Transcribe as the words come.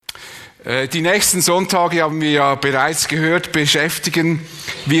Die nächsten Sonntage, haben wir ja bereits gehört, beschäftigen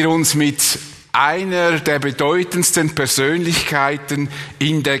wir uns mit einer der bedeutendsten Persönlichkeiten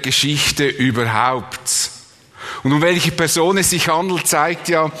in der Geschichte überhaupt. Und um welche Person es sich handelt, zeigt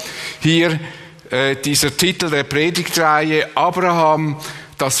ja hier dieser Titel der Predigtreihe: Abraham,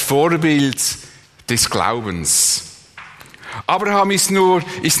 das Vorbild des Glaubens. Abraham ist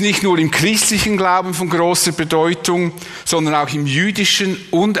nicht nur im christlichen Glauben von großer Bedeutung, sondern auch im jüdischen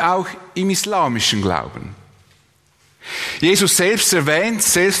und auch im islamischen Glauben. Jesus selbst erwähnt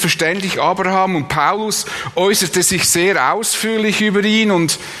selbstverständlich Abraham, und Paulus äußerte sich sehr ausführlich über ihn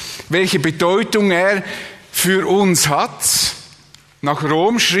und welche Bedeutung er für uns hat. Nach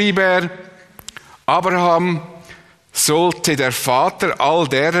Rom schrieb er: Abraham sollte der Vater all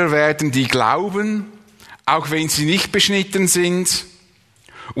derer werden, die glauben, auch wenn sie nicht beschnitten sind,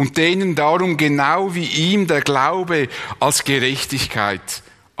 und denen darum genau wie ihm der Glaube als Gerechtigkeit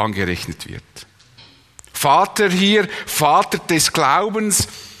angerechnet wird. Vater hier, Vater des Glaubens,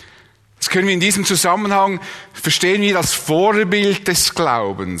 das können wir in diesem Zusammenhang verstehen wie das Vorbild des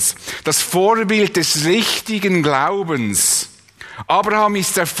Glaubens, das Vorbild des richtigen Glaubens. Abraham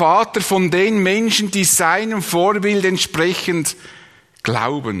ist der Vater von den Menschen, die seinem Vorbild entsprechend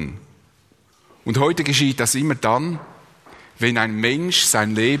glauben. Und heute geschieht das immer dann, wenn ein Mensch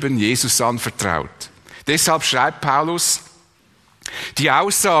sein Leben Jesus anvertraut. Deshalb schreibt Paulus: Die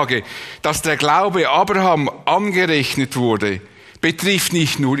Aussage, dass der Glaube Abraham angerechnet wurde, betrifft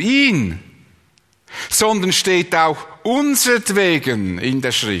nicht nur ihn, sondern steht auch unseretwegen in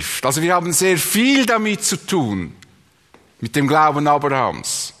der Schrift. Also wir haben sehr viel damit zu tun, mit dem Glauben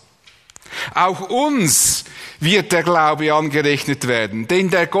Abrahams. Auch uns wird der Glaube angerechnet werden, denn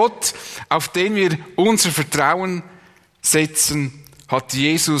der Gott, auf den wir unser Vertrauen setzen, hat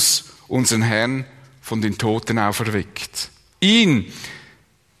Jesus, unseren Herrn, von den Toten auferweckt. Ihn,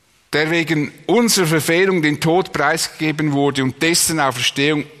 der wegen unserer Verfehlung den Tod preisgegeben wurde und dessen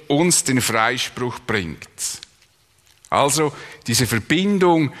Auferstehung uns den Freispruch bringt. Also diese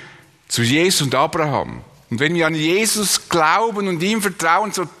Verbindung zu Jesus und Abraham. Und wenn wir an Jesus glauben und ihm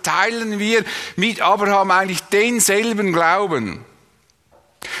vertrauen, so teilen wir mit Abraham eigentlich denselben Glauben.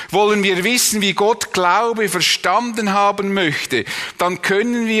 Wollen wir wissen, wie Gott Glaube verstanden haben möchte, dann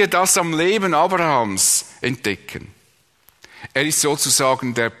können wir das am Leben Abrahams entdecken. Er ist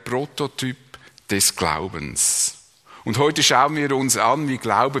sozusagen der Prototyp des Glaubens. Und heute schauen wir uns an, wie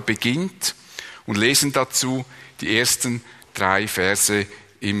Glaube beginnt, und lesen dazu die ersten 3 Verse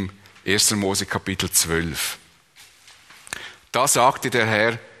im 1. Mose Kapitel 12. Da sagte der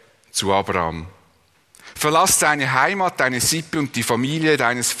Herr zu Abraham: Verlass deine Heimat, deine Sippe und die Familie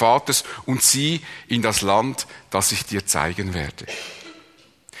deines Vaters und zieh in das Land, das ich dir zeigen werde.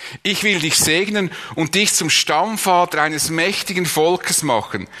 Ich will dich segnen und dich zum Stammvater eines mächtigen Volkes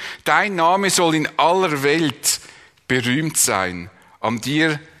machen. Dein Name soll in aller Welt berühmt sein. An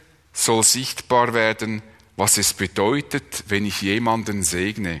dir soll sichtbar werden, was es bedeutet, wenn ich jemanden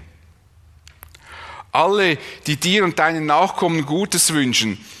segne. Alle, die dir und deinen Nachkommen Gutes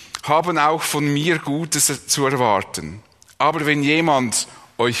wünschen, haben auch von mir Gutes zu erwarten. Aber wenn jemand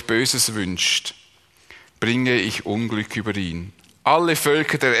euch Böses wünscht, bringe ich Unglück über ihn. Alle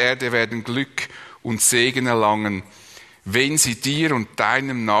Völker der Erde werden Glück und Segen erlangen, wenn sie dir und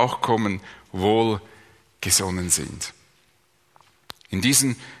deinem Nachkommen wohlgesonnen sind. In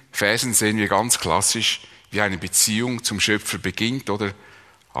diesen Versen sehen wir ganz klassisch, wie eine Beziehung zum Schöpfer beginnt, oder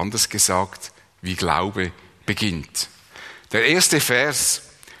anders gesagt, wie Glaube beginnt. Der erste Vers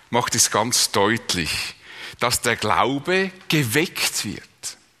macht es ganz deutlich, dass der Glaube geweckt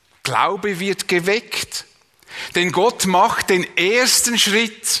wird. Glaube wird geweckt. Denn Gott macht den ersten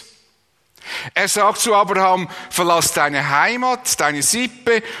Schritt. Er sagt zu Abraham: Verlass deine Heimat, deine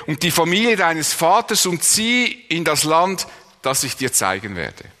Sippe und die Familie deines Vaters und zieh in das Land, das ich dir zeigen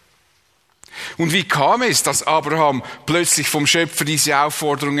werde. Und wie kam es, dass Abraham plötzlich vom Schöpfer diese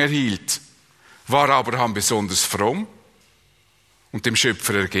Aufforderung erhielt? War Abraham besonders fromm und dem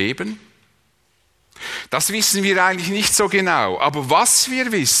Schöpfer ergeben? Das wissen wir eigentlich nicht so genau. Aber was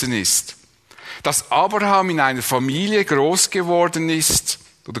wir wissen ist, dass Abraham in einer Familie groß geworden ist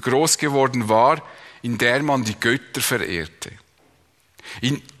oder groß geworden war, in der man die Götter verehrte.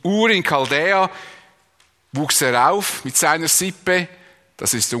 In Ur in Chaldea wuchs er auf mit seiner Sippe.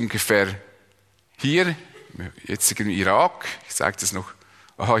 Das ist ungefähr hier, jetzt im Irak. Ich sage das noch.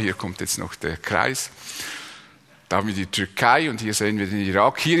 Aha, hier kommt jetzt noch der Kreis. Da haben wir die Türkei und hier sehen wir den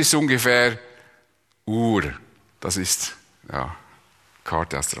Irak. Hier ist ungefähr Ur. Das ist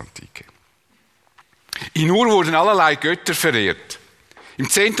Karte aus der Antike. In Ur wurden allerlei Götter verehrt. Im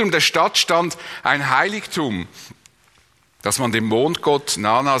Zentrum der Stadt stand ein Heiligtum. das man dem Mondgott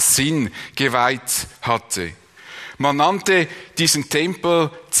Nanas Sinn geweiht hatte. Man nannte diesen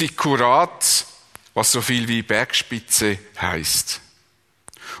Tempel Zikkurat, was so viel wie Bergspitze heißt.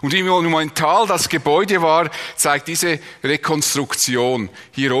 Und wie monumental das Gebäude war, zeigt diese Rekonstruktion.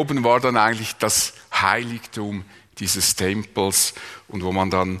 Hier oben war dann eigentlich das Heiligtum dieses Tempels und wo man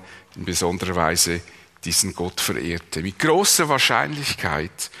dann in besonderer Weise diesen Gott verehrte. Mit großer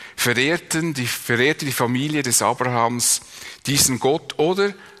Wahrscheinlichkeit verehrte die Familie des Abrahams diesen Gott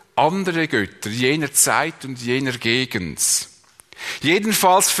oder andere Götter jener Zeit und jener Gegend.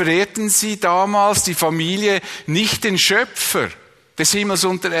 Jedenfalls verehrten sie damals, die Familie, nicht den Schöpfer des Himmels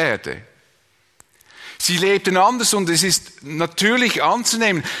und der Erde. Sie lebten anders und es ist natürlich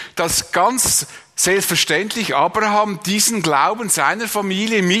anzunehmen, dass ganz selbstverständlich Abraham diesen Glauben seiner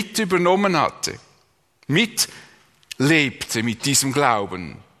Familie mit übernommen hatte. Mitlebte mit diesem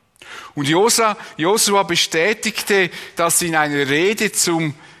Glauben. Und Josua bestätigte das in einer Rede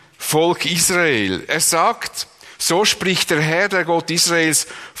zum Volk Israel. Er sagt, so spricht der Herr, der Gott Israels,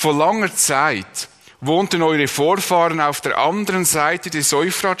 vor langer Zeit wohnten eure Vorfahren auf der anderen Seite des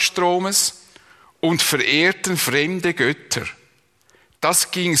Euphratstromes und verehrten fremde Götter. Das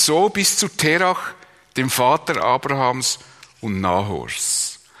ging so bis zu Terach, dem Vater Abrahams und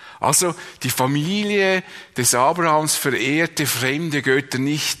Nahors. Also die Familie des Abrahams verehrte fremde Götter,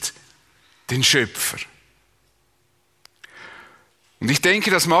 nicht den Schöpfer. Und ich denke,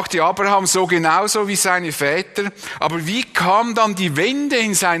 das machte Abraham so genauso wie seine Väter. Aber wie kam dann die Wende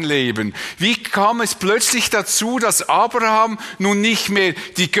in sein Leben? Wie kam es plötzlich dazu, dass Abraham nun nicht mehr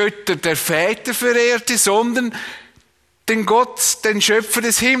die Götter der Väter verehrte, sondern den Gott, den Schöpfer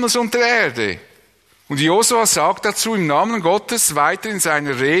des Himmels und der Erde? Und Josua sagt dazu im Namen Gottes weiter in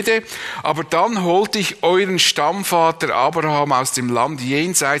seiner Rede, aber dann holte ich euren Stammvater Abraham aus dem Land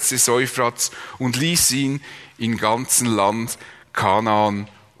jenseits des Euphrats und ließ ihn im ganzen Land Kanaan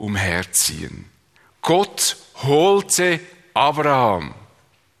umherziehen. Gott holte Abraham.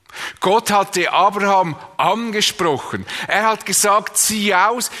 Gott hatte Abraham angesprochen. Er hat gesagt, zieh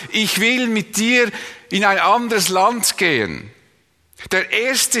aus, ich will mit dir in ein anderes Land gehen. Den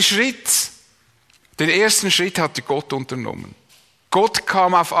ersten Schritt hatte Gott unternommen. Gott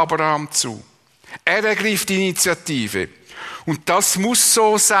kam auf Abraham zu. Er ergriff die Initiative. Und das muss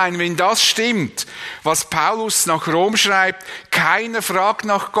so sein, wenn das stimmt, was Paulus nach Rom schreibt, keiner fragt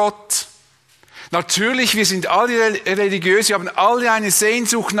nach Gott. Natürlich, wir sind alle religiös, wir haben alle eine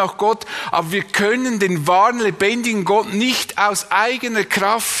Sehnsucht nach Gott, aber wir können den wahren, lebendigen Gott nicht aus eigener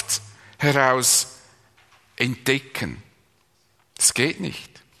Kraft heraus entdecken. Das geht nicht.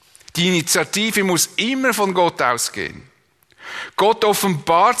 Die Initiative muss immer von Gott ausgehen. Gott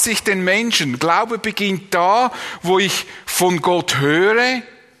offenbart sich den Menschen. Glaube beginnt da, wo ich von Gott höre,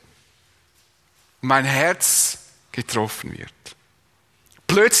 mein Herz getroffen wird.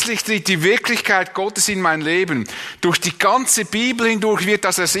 Plötzlich tritt die Wirklichkeit Gottes in mein Leben. Durch die ganze Bibel hindurch wird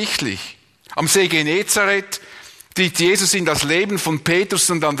das ersichtlich. Am See Genezareth tritt Jesus in das Leben von Petrus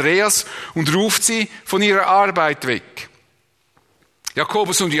und Andreas und ruft sie von ihrer Arbeit weg.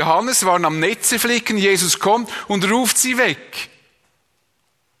 Jakobus und Johannes waren am Netze flicken, Jesus kommt und ruft sie weg.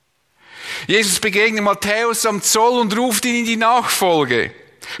 Jesus begegnet Matthäus am Zoll und ruft ihn in die Nachfolge.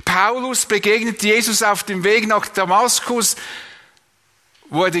 Paulus begegnet Jesus auf dem Weg nach Damaskus,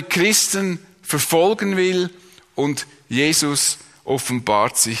 wo er die Christen verfolgen will und Jesus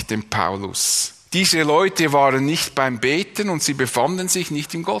offenbart sich dem Paulus. Diese Leute waren nicht beim Beten und sie befanden sich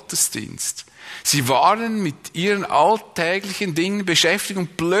nicht im Gottesdienst. Sie waren mit ihren alltäglichen Dingen beschäftigt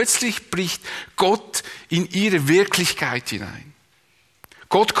und plötzlich bricht Gott in ihre Wirklichkeit hinein.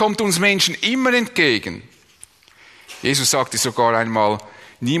 Gott kommt uns Menschen immer entgegen. Jesus sagte sogar einmal,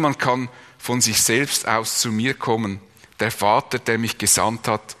 niemand kann von sich selbst aus zu mir kommen. Der Vater, der mich gesandt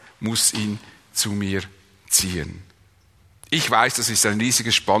hat, muss ihn zu mir ziehen. Ich weiß, das ist ein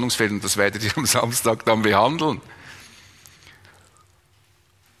riesiges Spannungsfeld und das werdet ihr am Samstag dann behandeln.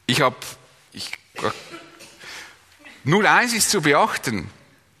 Nur eins ist zu beachten,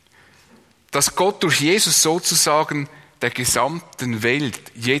 dass Gott durch Jesus sozusagen der gesamten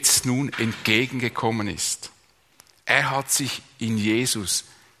Welt jetzt nun entgegengekommen ist. Er hat sich in Jesus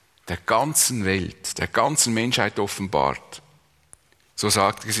der ganzen Welt, der ganzen Menschheit offenbart. So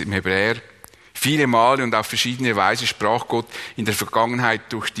sagt es im Hebräer. Viele Male und auf verschiedene Weise sprach Gott in der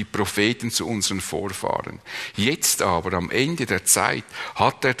Vergangenheit durch die Propheten zu unseren Vorfahren. Jetzt aber, am Ende der Zeit,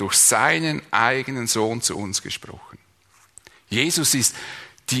 hat er durch seinen eigenen Sohn zu uns gesprochen. Jesus ist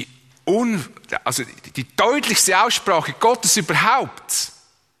die deutlichste Aussprache Gottes überhaupt.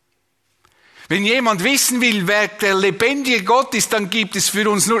 Wenn jemand wissen will, wer der lebendige Gott ist, dann gibt es für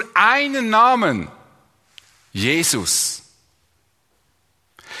uns nur einen Namen. Jesus.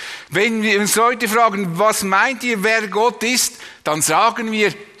 Wenn wir uns Leute fragen, was meint ihr, wer Gott ist, dann sagen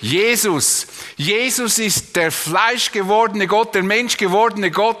wir Jesus. Jesus ist der fleischgewordene Gott, der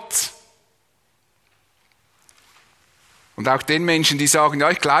menschgewordene Gott. Und auch den Menschen, die sagen,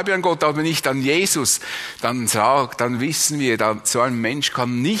 ja, ich glaube an Gott, aber nicht an Jesus, dann wissen wir, so ein Mensch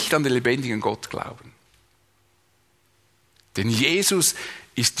kann nicht an den lebendigen Gott glauben. Denn Jesus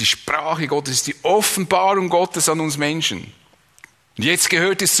ist die Sprache Gottes, ist die Offenbarung Gottes an uns Menschen. Und jetzt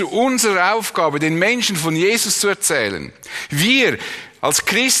gehört es zu unserer Aufgabe, den Menschen von Jesus zu erzählen. Wir als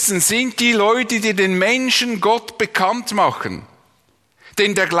Christen sind die Leute, die den Menschen Gott bekannt machen.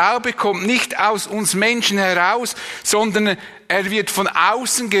 Denn der Glaube kommt nicht aus uns Menschen heraus, sondern er wird von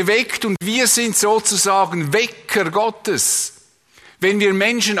außen geweckt und wir sind sozusagen Wecker Gottes. Wenn wir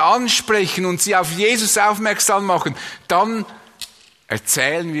Menschen ansprechen und sie auf Jesus aufmerksam machen, dann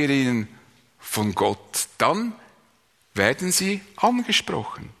erzählen wir ihnen von Gott. Dann werden sie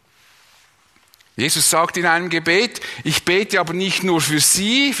angesprochen. Jesus sagt in einem Gebet, ich bete aber nicht nur für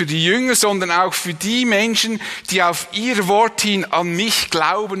sie, für die Jünger, sondern auch für die Menschen, die auf ihr Wort hin an mich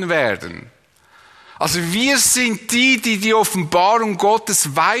glauben werden. Also wir sind die Offenbarung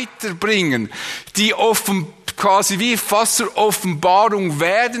Gottes weiterbringen, die quasi wie fast zur Offenbarung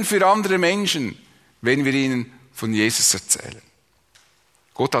werden für andere Menschen, wenn wir ihnen von Jesus erzählen.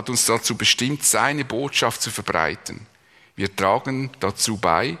 Gott hat uns dazu bestimmt, seine Botschaft zu verbreiten. Wir tragen dazu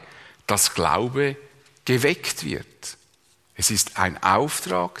bei, dass Glaube geweckt wird. Es ist ein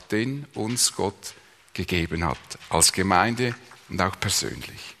Auftrag, den uns Gott gegeben hat, als Gemeinde und auch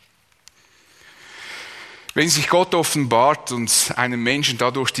persönlich. Wenn sich Gott offenbart und einem Menschen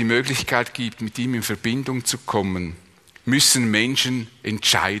dadurch die Möglichkeit gibt, mit ihm in Verbindung zu kommen, müssen Menschen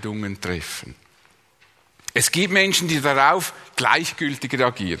Entscheidungen treffen. Es gibt Menschen, die darauf gleichgültig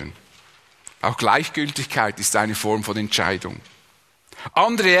reagieren. Auch Gleichgültigkeit ist eine Form von Entscheidung.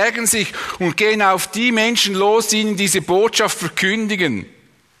 Andere ärgern sich und gehen auf die Menschen los, die ihnen diese Botschaft verkündigen.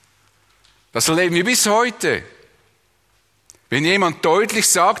 Das erleben wir bis heute. Wenn jemand deutlich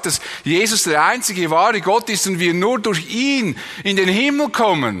sagt, dass Jesus der einzige wahre Gott ist und wir nur durch ihn in den Himmel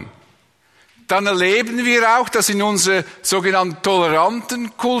kommen, dann erleben wir auch, dass in unserer sogenannten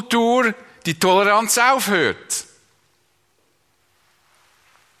toleranten Kultur die Toleranz aufhört.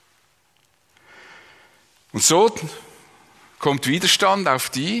 Und so kommt Widerstand auf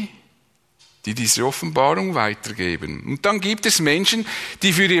die diese Offenbarung weitergeben. Und dann gibt es Menschen,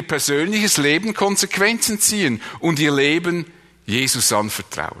 die für ihr persönliches Leben Konsequenzen ziehen und ihr Leben Jesus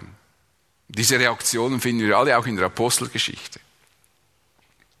anvertrauen. Diese Reaktionen finden wir alle auch in der Apostelgeschichte.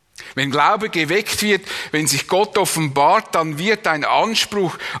 Wenn Glaube geweckt wird, wenn sich Gott offenbart, dann wird ein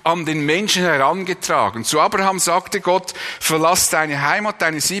Anspruch an den Menschen herangetragen. Zu Abraham sagte Gott, verlass deine Heimat,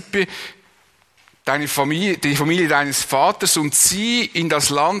 deine Sippe, die Familie deines Vaters und zieh in das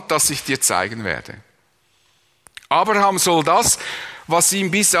Land, das ich dir zeigen werde. Abraham soll das, was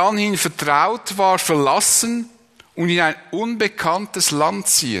ihm bis anhin vertraut war, verlassen und in ein unbekanntes Land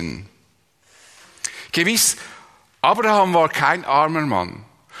ziehen. Gewiss, Abraham war kein armer Mann.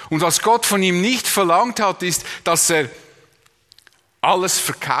 Und was Gott von ihm nicht verlangt hat, ist, dass er alles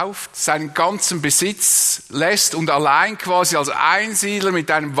verkauft, seinen ganzen Besitz lässt und allein quasi als Einsiedler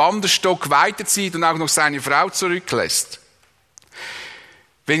mit einem Wanderstock weiterzieht und auch noch seine Frau zurücklässt.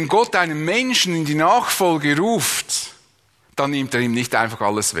 Wenn Gott einen Menschen in die Nachfolge ruft, dann nimmt er ihm nicht einfach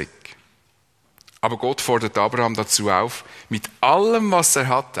alles weg. Aber Gott fordert Abraham dazu auf, mit allem, was er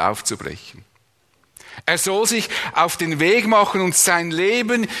hat, aufzubrechen. Er soll sich auf den Weg machen und sein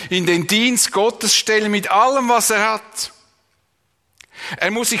Leben in den Dienst Gottes stellen, mit allem, was er hat.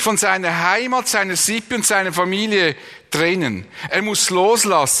 Er muss sich von seiner Heimat, seiner Sippe und seiner Familie trennen. Er muss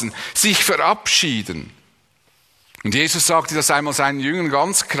loslassen, sich verabschieden. Und Jesus sagte das einmal seinen Jüngern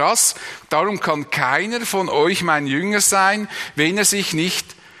ganz krass: Darum kann keiner von euch mein Jünger sein, wenn er sich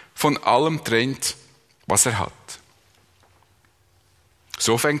nicht von allem trennt, was er hat.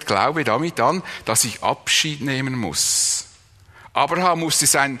 So fängt Glaube damit an, dass ich Abschied nehmen muss. Abraham musste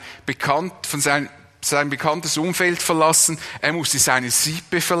sein bekanntes Umfeld verlassen, er musste seine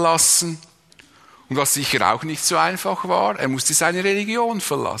Sippe verlassen und was sicher auch nicht so einfach war, er musste seine Religion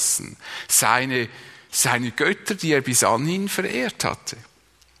verlassen, seine Götter, die er bis anhin verehrt hatte.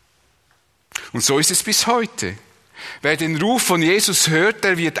 Und so ist es bis heute. Wer den Ruf von Jesus hört,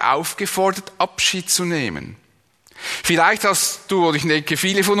 der wird aufgefordert, Abschied zu nehmen. Vielleicht hast du, oder ich denke,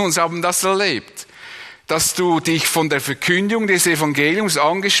 viele von uns haben das erlebt, dass du dich von der Verkündigung des Evangeliums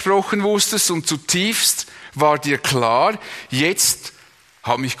angesprochen wusstest und zutiefst war dir klar, jetzt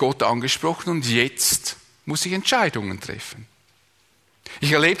hat mich Gott angesprochen und jetzt muss ich Entscheidungen treffen.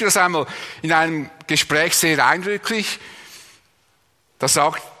 Ich erlebte das einmal in einem Gespräch sehr eindrücklich.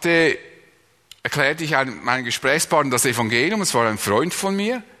 Da erklärte ich meinem Gesprächspartner das Evangelium. Es war ein Freund von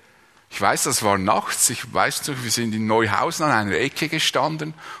mir. Ich weiß, das war nachts. Ich weiß noch, wir sind in Neuhausen an einer Ecke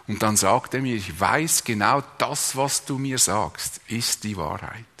gestanden. Und dann sagte er mir, ich weiß genau, das, was du mir sagst, ist die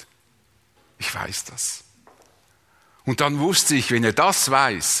Wahrheit. Ich weiß das. Und dann wusste ich, wenn er das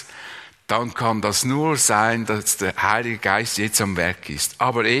weiß, dann kann das nur sein, dass der Heilige Geist jetzt am Werk ist.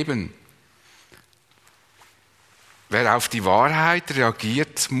 Aber eben, wer auf die Wahrheit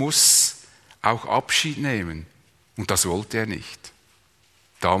reagiert, muss auch Abschied nehmen. Und das wollte er nicht.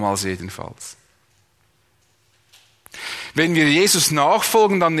 Damals jedenfalls. Wenn wir Jesus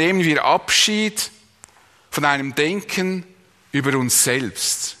nachfolgen, dann nehmen wir Abschied von einem Denken über uns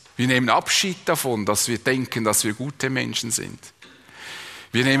selbst. Wir nehmen Abschied davon, dass wir denken, dass wir gute Menschen sind.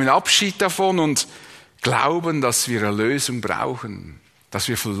 Wir nehmen Abschied davon und glauben, dass wir Erlösung brauchen, dass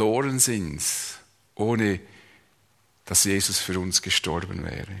wir verloren sind, ohne dass Jesus für uns gestorben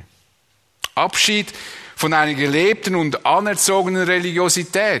wäre. Abschied von einer gelebten und anerzogenen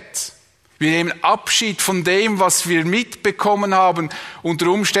Religiosität. Wir nehmen Abschied von dem, was wir mitbekommen haben, unter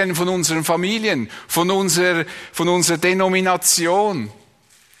Umständen von unseren Familien, von unserer Denomination.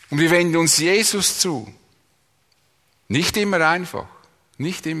 Und wir wenden uns Jesus zu. Nicht immer einfach.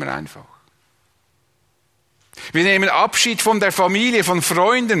 Nicht immer einfach. Wir nehmen Abschied von der Familie, von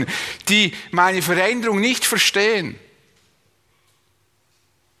Freunden, die meine Veränderung nicht verstehen.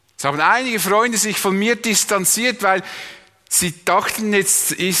 Es haben einige Freunde sich von mir distanziert, weil sie dachten,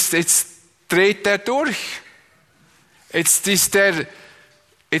 jetzt dreht er durch. Das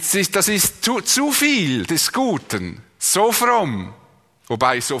ist zu viel des Guten. So fromm.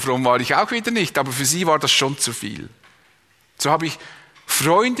 Wobei, so fromm war ich auch wieder nicht, aber für sie war das schon zu viel. So habe ich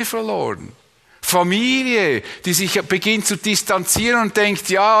Freunde verloren. Familie, die sich beginnt zu distanzieren und denkt,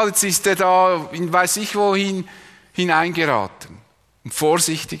 ja, jetzt ist er da, in weiß ich wohin, hineingeraten. Und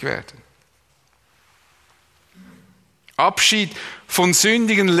vorsichtig werden. Abschied von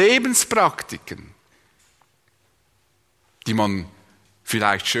sündigen Lebenspraktiken, die man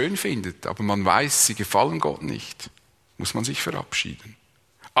vielleicht schön findet, aber man weiß, sie gefallen Gott nicht. Muss man sich verabschieden.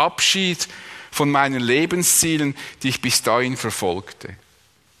 Abschied von meinen Lebenszielen, die ich bis dahin verfolgte.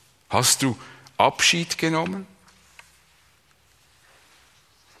 Hast du Abschied genommen?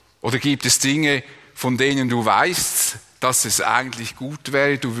 Oder gibt es Dinge, von denen du weißt, dass es eigentlich gut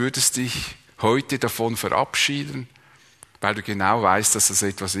wäre, du würdest dich heute davon verabschieden, weil du genau weißt, dass das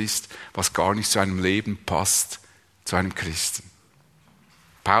etwas ist, was gar nicht zu einem Leben passt, zu einem Christen.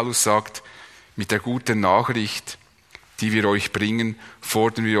 Paulus sagt, mit der guten Nachricht, die wir euch bringen,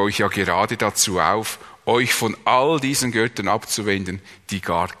 fordern wir euch ja gerade dazu auf, euch von all diesen Göttern abzuwenden, die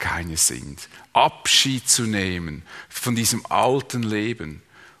gar keine sind. Abschied zu nehmen von diesem alten Leben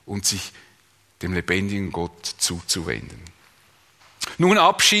und sich dem lebendigen Gott zuzuwenden. Nun,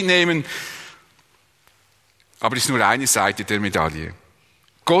 Abschied nehmen, aber ist nur eine Seite der Medaille.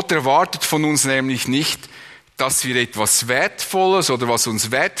 Gott erwartet von uns nämlich nicht, dass wir etwas Wertvolles oder was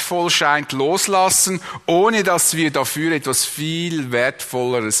uns wertvoll scheint loslassen, ohne dass wir dafür etwas viel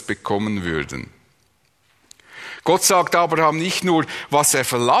Wertvolleres bekommen würden. Gott sagt Abraham nicht nur, was er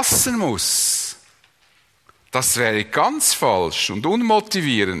verlassen muss. Das wäre ganz falsch und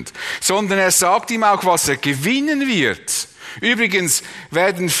unmotivierend, sondern er sagt ihm auch, was er gewinnen wird. Übrigens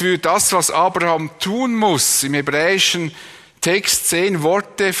werden für das, was Abraham tun muss, im hebräischen Text 10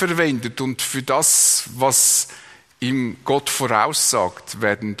 Worte verwendet und für das, was ihm Gott voraussagt,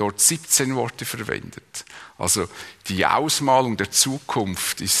 werden dort 17 Worte verwendet. Also die Ausmalung der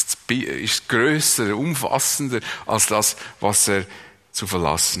Zukunft ist größer, umfassender als das, was er zu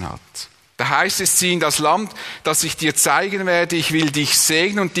verlassen hat. Da heißt es, zieh in das Land, das ich dir zeigen werde. Ich will dich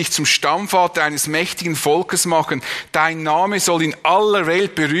segnen und dich zum Stammvater eines mächtigen Volkes machen. Dein Name soll in aller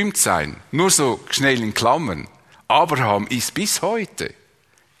Welt berühmt sein. Nur so schnell in Klammern. Abraham ist bis heute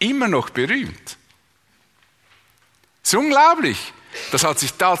immer noch berühmt. Das ist unglaublich. Das hat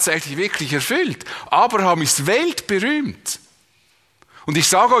sich tatsächlich wirklich erfüllt. Abraham ist weltberühmt. Und ich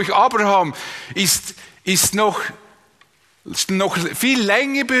sage euch, Abraham ist noch viel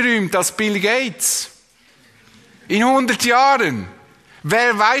länger berühmt als Bill Gates. In 100 Jahren.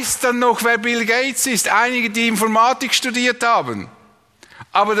 Wer weiß dann noch, wer Bill Gates ist? Einige, die Informatik studiert haben.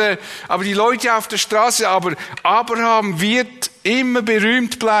 Aber die Leute auf der Straße, aber Abraham wird immer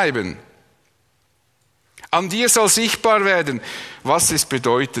berühmt bleiben. An dir soll sichtbar werden, was es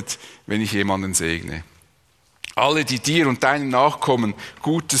bedeutet, wenn ich jemanden segne. Alle, die dir und deinen Nachkommen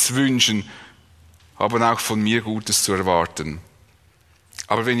Gutes wünschen, haben auch von mir Gutes zu erwarten.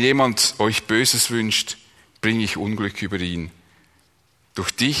 Aber wenn jemand euch Böses wünscht, bringe ich Unglück über ihn.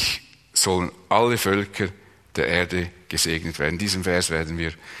 Durch dich sollen alle Völker der Erde gesegnet werden. Diesen Vers werden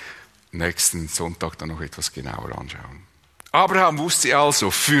wir nächsten Sonntag dann noch etwas genauer anschauen. Abraham wusste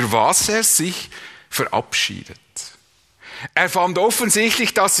also, für was er sich verabschiedet. Er fand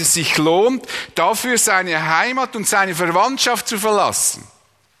offensichtlich, dass es sich lohnt, dafür seine Heimat und seine Verwandtschaft zu verlassen.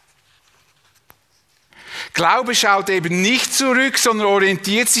 Glaube schaut eben nicht zurück, sondern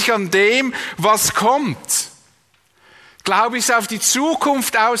orientiert sich an dem, was kommt. Glaube ist auf die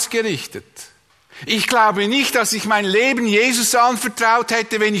Zukunft ausgerichtet. Ich glaube nicht, dass ich mein Leben Jesus anvertraut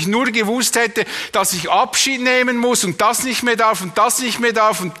hätte, wenn ich nur gewusst hätte, dass ich Abschied nehmen muss und das nicht mehr darf und das nicht mehr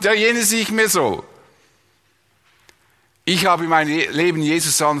darf und jenes nicht mehr soll. Ich habe mein Leben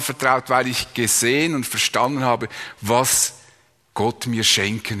Jesus anvertraut, weil ich gesehen und verstanden habe, was Gott mir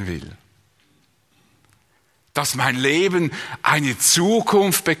schenken will. Dass mein Leben eine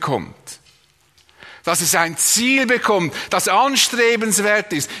Zukunft bekommt. Dass es ein Ziel bekommt, das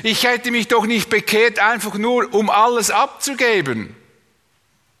anstrebenswert ist. Ich hätte mich doch nicht bekehrt, einfach nur um alles abzugeben.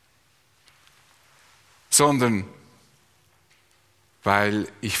 Sondern weil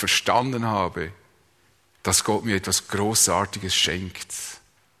ich verstanden habe, dass Gott mir etwas Großartiges schenkt.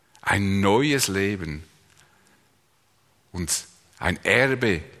 Ein neues Leben und ein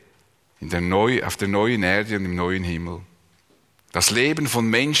Erbe auf der neuen Erde und im neuen Himmel. Das Leben von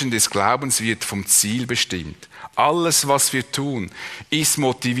Menschen des Glaubens wird vom Ziel bestimmt. Alles, was wir tun, ist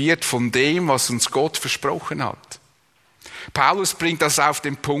motiviert von dem, was uns Gott versprochen hat. Paulus bringt das auf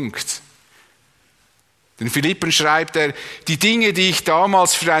den Punkt. Den Philippern schreibt er, die Dinge, die ich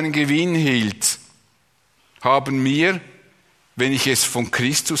damals für einen Gewinn hielt, haben mir, wenn ich es von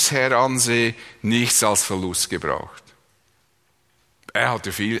Christus her ansehe, nichts als Verlust gebracht. Er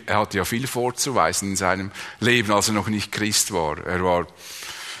hatte ja viel vorzuweisen in seinem Leben, als er noch nicht Christ war. Er war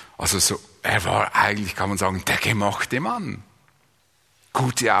eigentlich, kann man sagen, der gemachte Mann.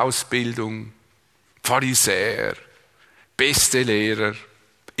 Gute Ausbildung, Pharisäer, beste Lehrer,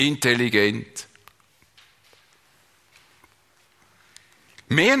 intelligent.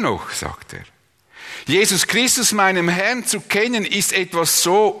 Mehr noch, sagt er. Jesus Christus, meinem Herrn, zu kennen, ist etwas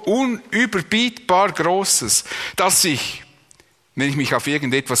so unüberbietbar Großes, dass ich, wenn ich mich auf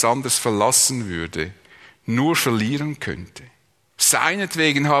irgendetwas anderes verlassen würde, nur verlieren könnte.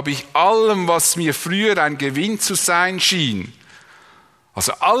 Seinetwegen habe ich allem, was mir früher ein Gewinn zu sein schien,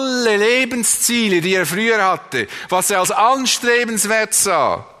 also alle Lebensziele, die er früher hatte, was er als anstrebenswert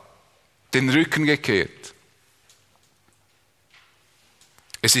sah, den Rücken gekehrt.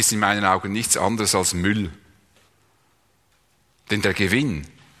 Es ist in meinen Augen nichts anderes als Müll. Denn der Gewinn,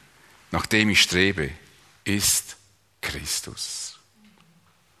 nach dem ich strebe, ist Christus.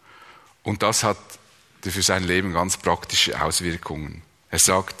 Und das hat für sein Leben ganz praktische Auswirkungen. Er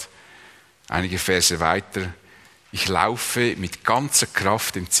sagt, einige Verse weiter, ich laufe mit ganzer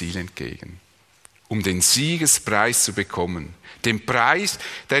Kraft dem Ziel entgegen, um den Siegespreis zu bekommen. Den Preis,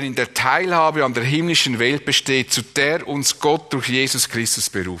 der in der Teilhabe an der himmlischen Welt besteht, zu der uns Gott durch Jesus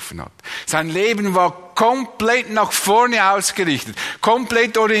Christus berufen hat. Sein Leben war komplett nach vorne ausgerichtet,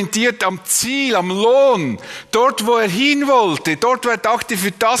 komplett orientiert am Ziel, am Lohn, dort, wo er hin wollte, dort, wo er dachte,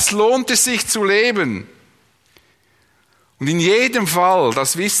 für das lohnt es sich zu leben. Und in jedem Fall,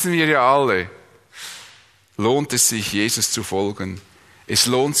 das wissen wir ja alle, lohnt es sich, Jesus zu folgen. Es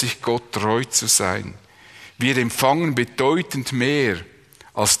lohnt sich, Gott treu zu sein. Wir empfangen bedeutend mehr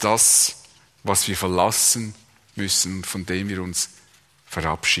als das, was wir verlassen müssen, von dem wir uns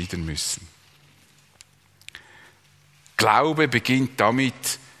verabschieden müssen. Glaube beginnt damit,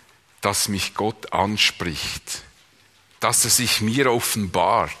 dass mich Gott anspricht, dass er sich mir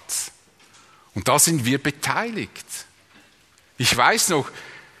offenbart. Und da sind wir beteiligt. Ich weiß noch,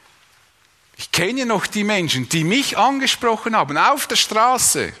 ich kenne noch die Menschen, die mich angesprochen haben, auf der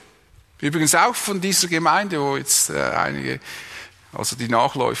Straße. Übrigens auch von dieser Gemeinde, wo jetzt einige, also die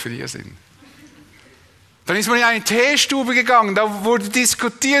Nachläufer hier sind. Dann ist man in eine Teestube gegangen, da wurde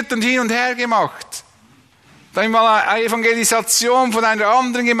diskutiert und hin und her gemacht. Dann mal eine Evangelisation von einer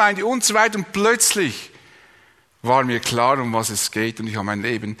anderen Gemeinde und so weiter. Und plötzlich war mir klar, um was es geht und ich habe mein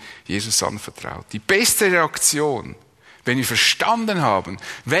Leben Jesus anvertraut. Die beste Reaktion, wenn wir verstanden haben,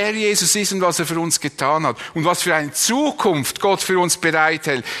 wer Jesus ist und was er für uns getan hat und was für eine Zukunft Gott für uns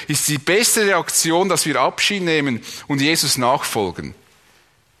bereithält, ist die beste Reaktion, dass wir Abschied nehmen und Jesus nachfolgen.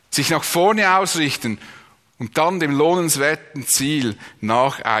 Sich nach vorne ausrichten und dann dem lohnenswerten Ziel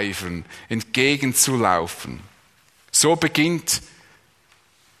nacheifern, entgegenzulaufen. So beginnt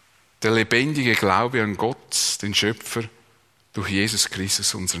der lebendige Glaube an Gott, den Schöpfer, durch Jesus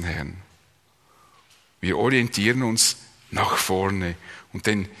Christus, unseren Herrn. Wir orientieren uns nach vorne. Und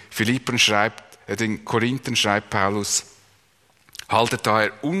den Korinthern schreibt Paulus, haltet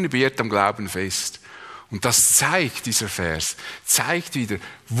daher unbeirrt am Glauben fest Und das zeigt, dieser Vers, zeigt wieder,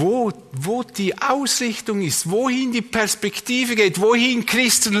 wo die Ausrichtung ist, wohin die Perspektive geht, wohin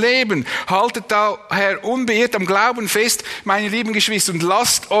Christen leben. Haltet daher unbeirrt am Glauben fest, meine lieben Geschwister, und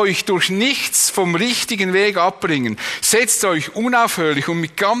lasst euch durch nichts vom richtigen Weg abbringen. Setzt euch unaufhörlich und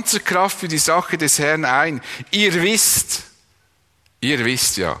mit ganzer Kraft für die Sache des Herrn ein. Ihr wisst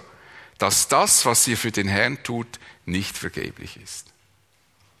ja, dass das, was ihr für den Herrn tut, nicht vergeblich ist.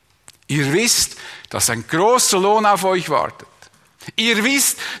 Ihr wisst, dass ein großer Lohn auf euch wartet. Ihr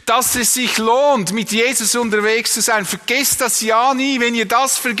wisst, dass es sich lohnt, mit Jesus unterwegs zu sein. Vergesst das ja nie. Wenn ihr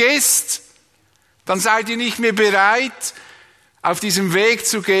das vergesst, dann seid ihr nicht mehr bereit, auf diesem Weg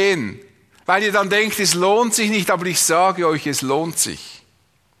zu gehen. Weil ihr dann denkt, es lohnt sich nicht, aber ich sage euch, es lohnt sich.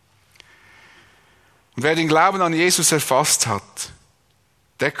 Und wer den Glauben an Jesus erfasst hat,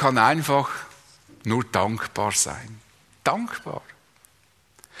 der kann einfach nur dankbar sein. Dankbar.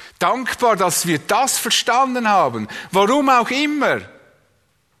 Dankbar, dass wir das verstanden haben. Warum auch immer.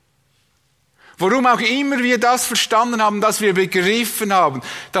 Warum auch immer wir das verstanden haben, dass wir begriffen haben,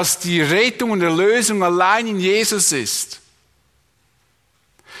 dass die Rettung und Erlösung allein in Jesus ist.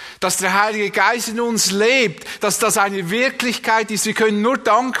 Dass der Heilige Geist in uns lebt, dass das eine Wirklichkeit ist. Wir können nur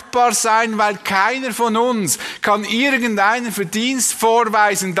dankbar sein, weil keiner von uns kann irgendeinen Verdienst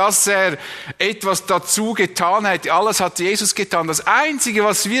vorweisen, dass er etwas dazu getan hätte. Alles hat Jesus getan. Das Einzige,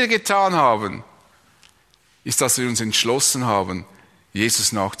 was wir getan haben, ist, dass wir uns entschlossen haben,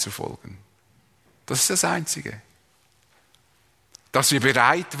 Jesus nachzufolgen. Das ist das Einzige. Dass wir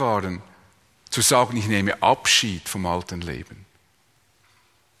bereit waren, zu sagen, ich nehme Abschied vom alten Leben.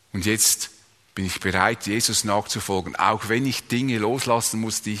 Und jetzt bin ich bereit, Jesus nachzufolgen, auch wenn ich Dinge loslassen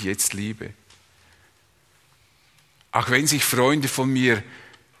muss, die ich jetzt liebe. Auch wenn sich Freunde von mir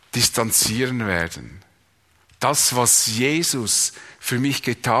distanzieren werden. Das, was Jesus für mich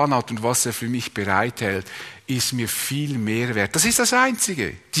getan hat und was er für mich bereithält, ist mir viel mehr wert. Das ist das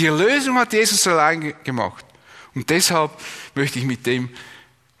Einzige. Die Erlösung hat Jesus allein gemacht. Und deshalb möchte ich mit dem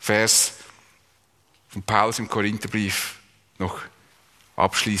Vers von Paulus im Korintherbrief noch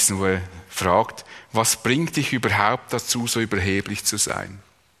abschließen, wo er fragt, was bringt dich überhaupt dazu, so überheblich zu sein?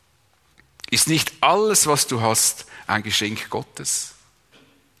 Ist nicht alles, was du hast, ein Geschenk Gottes?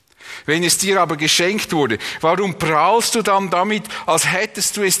 Wenn es dir aber geschenkt wurde, warum prahlst du dann damit, als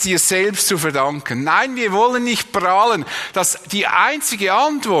hättest du es dir selbst zu verdanken? Nein, wir wollen nicht prahlen. Die einzige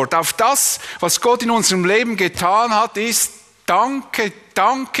Antwort auf das, was Gott in unserem Leben getan hat, ist Danke,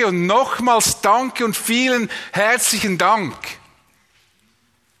 danke und nochmals Danke und vielen herzlichen Dank.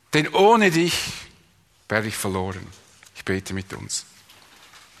 Denn ohne dich wäre ich verloren. Ich bete mit uns.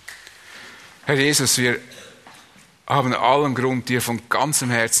 Herr Jesus, wir haben allen Grund, dir von ganzem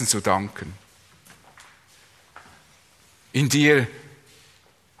Herzen zu danken. In dir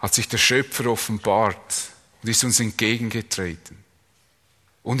hat sich der Schöpfer offenbart und ist uns entgegengetreten.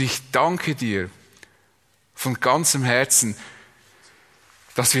 Und ich danke dir von ganzem Herzen,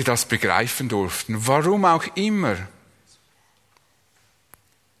 dass wir das begreifen durften. Warum auch immer.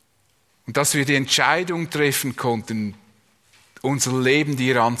 Und dass wir die Entscheidung treffen konnten, unser Leben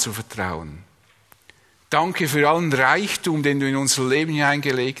dir anzuvertrauen. Danke für allen Reichtum, den du in unser Leben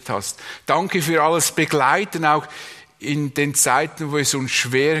hineingelegt hast. Danke für alles Begleiten, auch in den Zeiten, wo es uns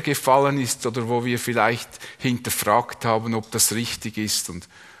schwer gefallen ist oder wo wir vielleicht hinterfragt haben, ob das richtig ist und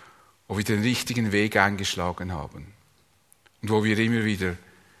ob wir den richtigen Weg eingeschlagen haben. Und wo wir immer wieder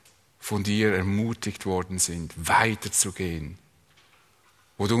von dir ermutigt worden sind, weiterzugehen.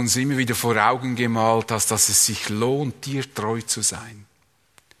 Wo du uns immer wieder vor Augen gemalt hast, dass es sich lohnt, dir treu zu sein.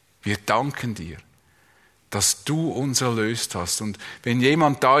 Wir danken dir, dass du uns erlöst hast. Und wenn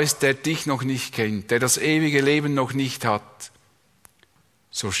jemand da ist, der dich noch nicht kennt, der das ewige Leben noch nicht hat,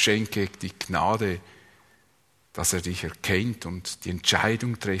 so schenke die Gnade, dass er dich erkennt und die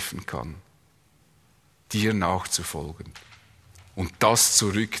Entscheidung treffen kann, dir nachzufolgen und das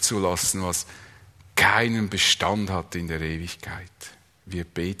zurückzulassen, was keinen Bestand hat in der Ewigkeit. Wir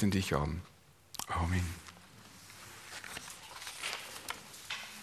beten dich an. Amen.